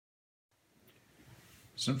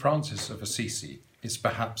St. Francis of Assisi is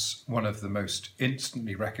perhaps one of the most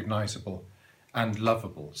instantly recognisable and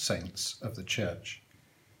lovable saints of the Church.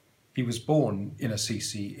 He was born in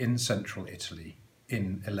Assisi in central Italy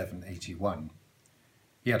in 1181.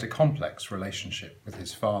 He had a complex relationship with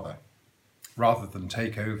his father. Rather than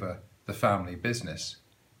take over the family business,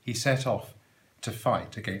 he set off to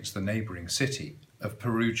fight against the neighbouring city of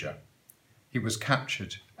Perugia. He was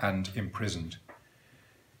captured and imprisoned.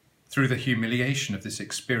 Through the humiliation of this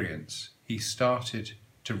experience, he started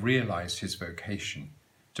to realise his vocation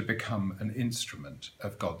to become an instrument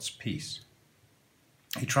of God's peace.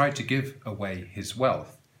 He tried to give away his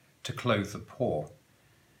wealth to clothe the poor,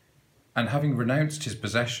 and having renounced his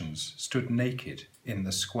possessions, stood naked in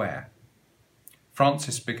the square.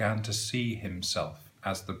 Francis began to see himself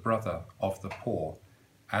as the brother of the poor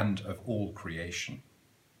and of all creation.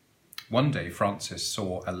 One day Francis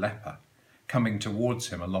saw a leper coming towards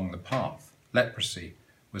him along the path. Leprosy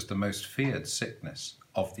was the most feared sickness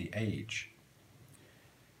of the age.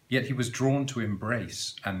 Yet he was drawn to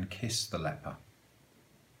embrace and kiss the leper.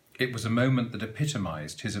 It was a moment that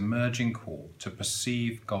epitomised his emerging call to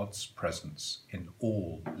perceive God's presence in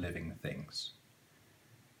all living things.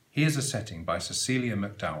 Here's a setting by Cecilia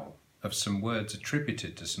McDowell of some words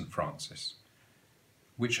attributed to St. Francis,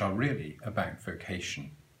 which are really about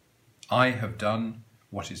vocation. I have done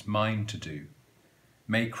what is mine to do.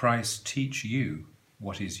 May Christ teach you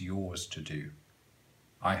what is yours to do.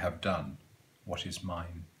 I have done what is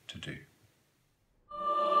mine to do.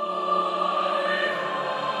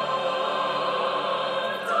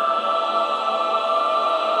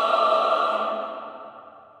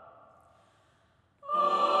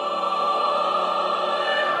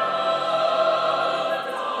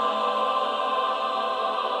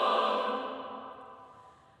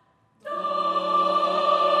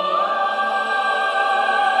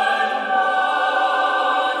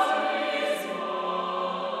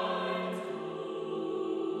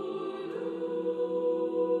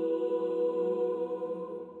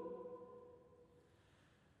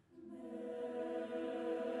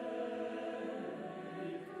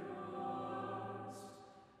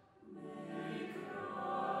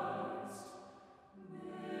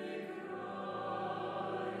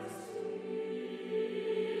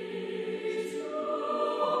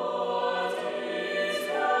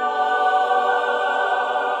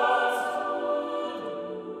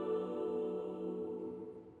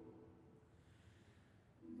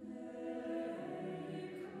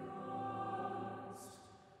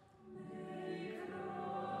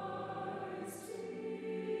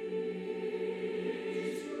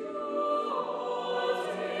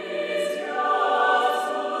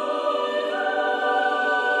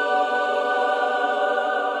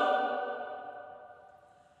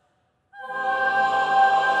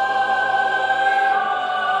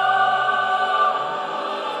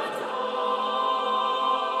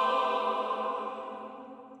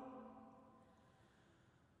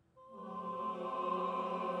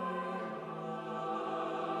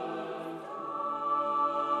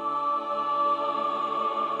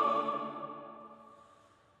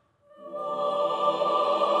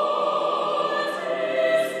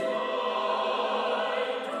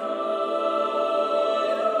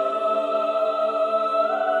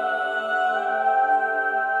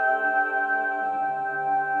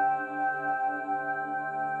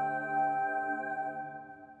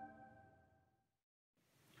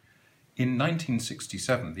 In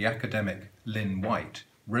 1967, the academic Lynn White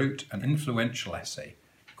wrote an influential essay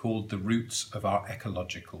called The Roots of Our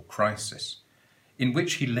Ecological Crisis, in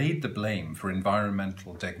which he laid the blame for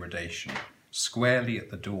environmental degradation squarely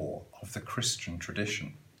at the door of the Christian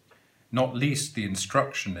tradition, not least the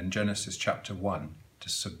instruction in Genesis chapter 1 to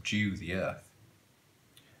subdue the earth.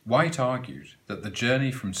 White argued that the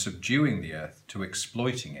journey from subduing the earth to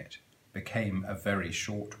exploiting it became a very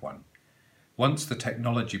short one, once the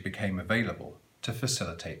technology became available to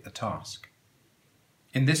facilitate the task.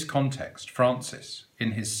 In this context, Francis,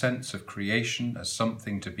 in his sense of creation as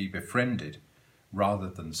something to be befriended rather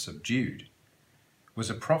than subdued, was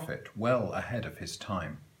a prophet well ahead of his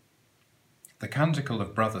time. The Canticle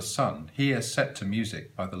of Brother Sun, here set to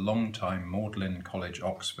music by the long-time Magdalen College,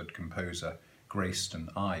 Oxford composer Greyston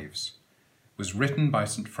Ives, was written by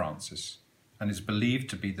St. Francis and is believed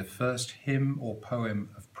to be the first hymn or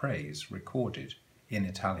poem of praise recorded in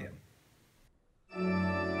Italian.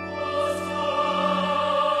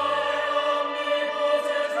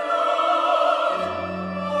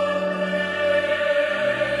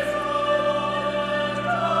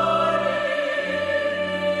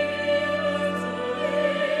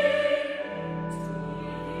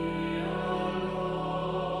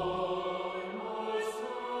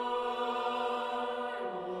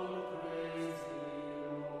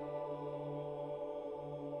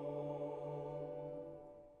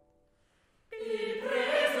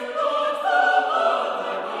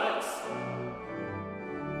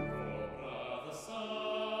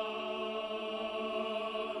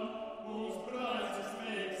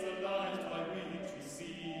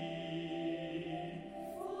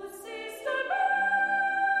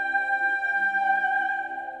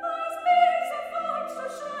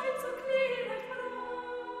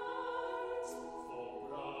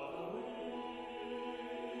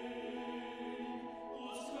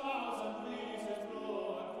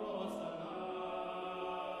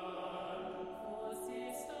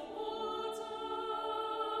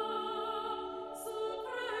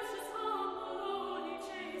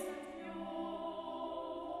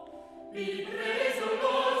 Be praised, O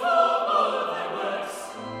Lord, for all thy works.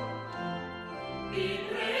 Be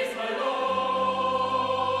praised, my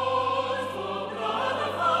Lord, for God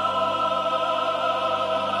afar,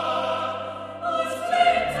 whose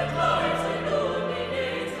flames and lights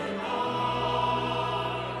illuminate the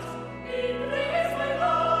night. Be praised, my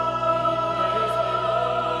Lord,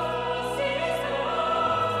 for seas and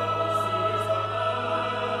earth,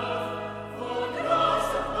 for grass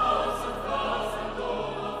and flowers and flowers and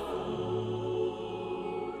all of food.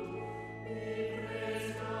 Be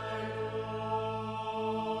praised, my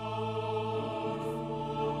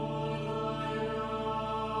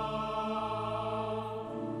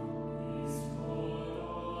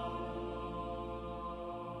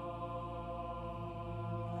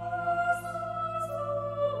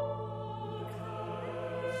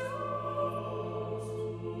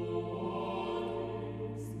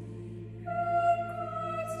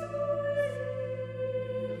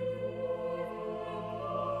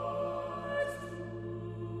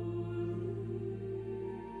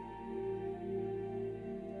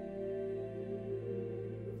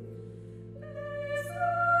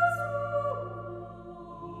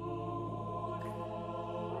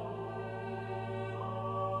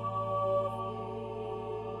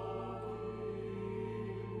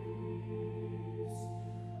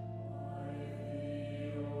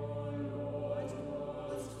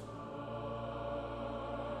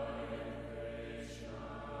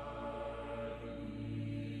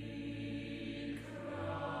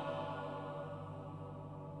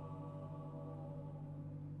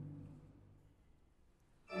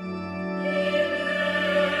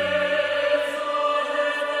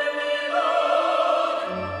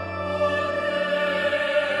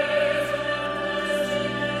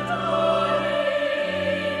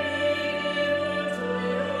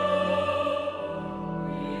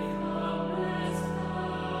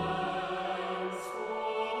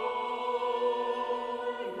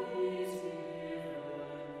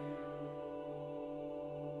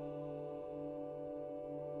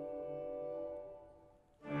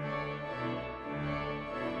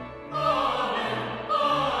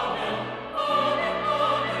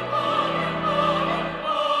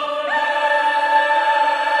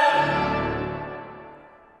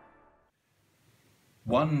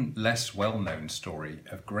One less well-known story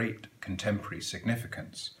of great contemporary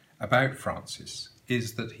significance about Francis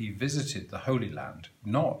is that he visited the Holy Land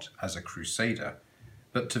not as a crusader,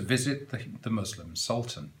 but to visit the Muslim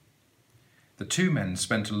Sultan. The two men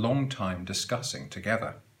spent a long time discussing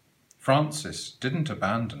together. Francis didn't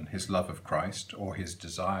abandon his love of Christ or his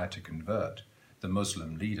desire to convert the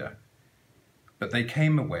Muslim leader, but they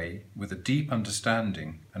came away with a deep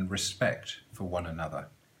understanding and respect for one another,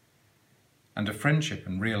 and a friendship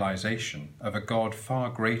and realization of a God far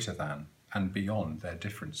greater than and beyond their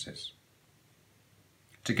differences.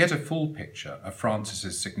 To get a full picture of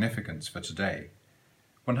Francis's significance for today,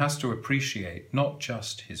 one has to appreciate not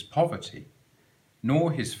just his poverty,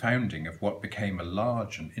 nor his founding of what became a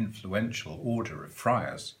large and influential order of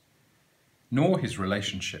friars, nor his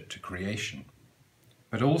relationship to creation,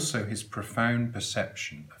 but also his profound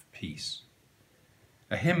perception of peace.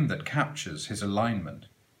 A hymn that captures his alignment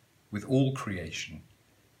with all creation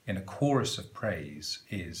in a chorus of praise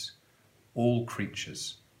is "All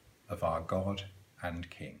creatures of our God and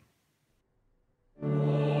King."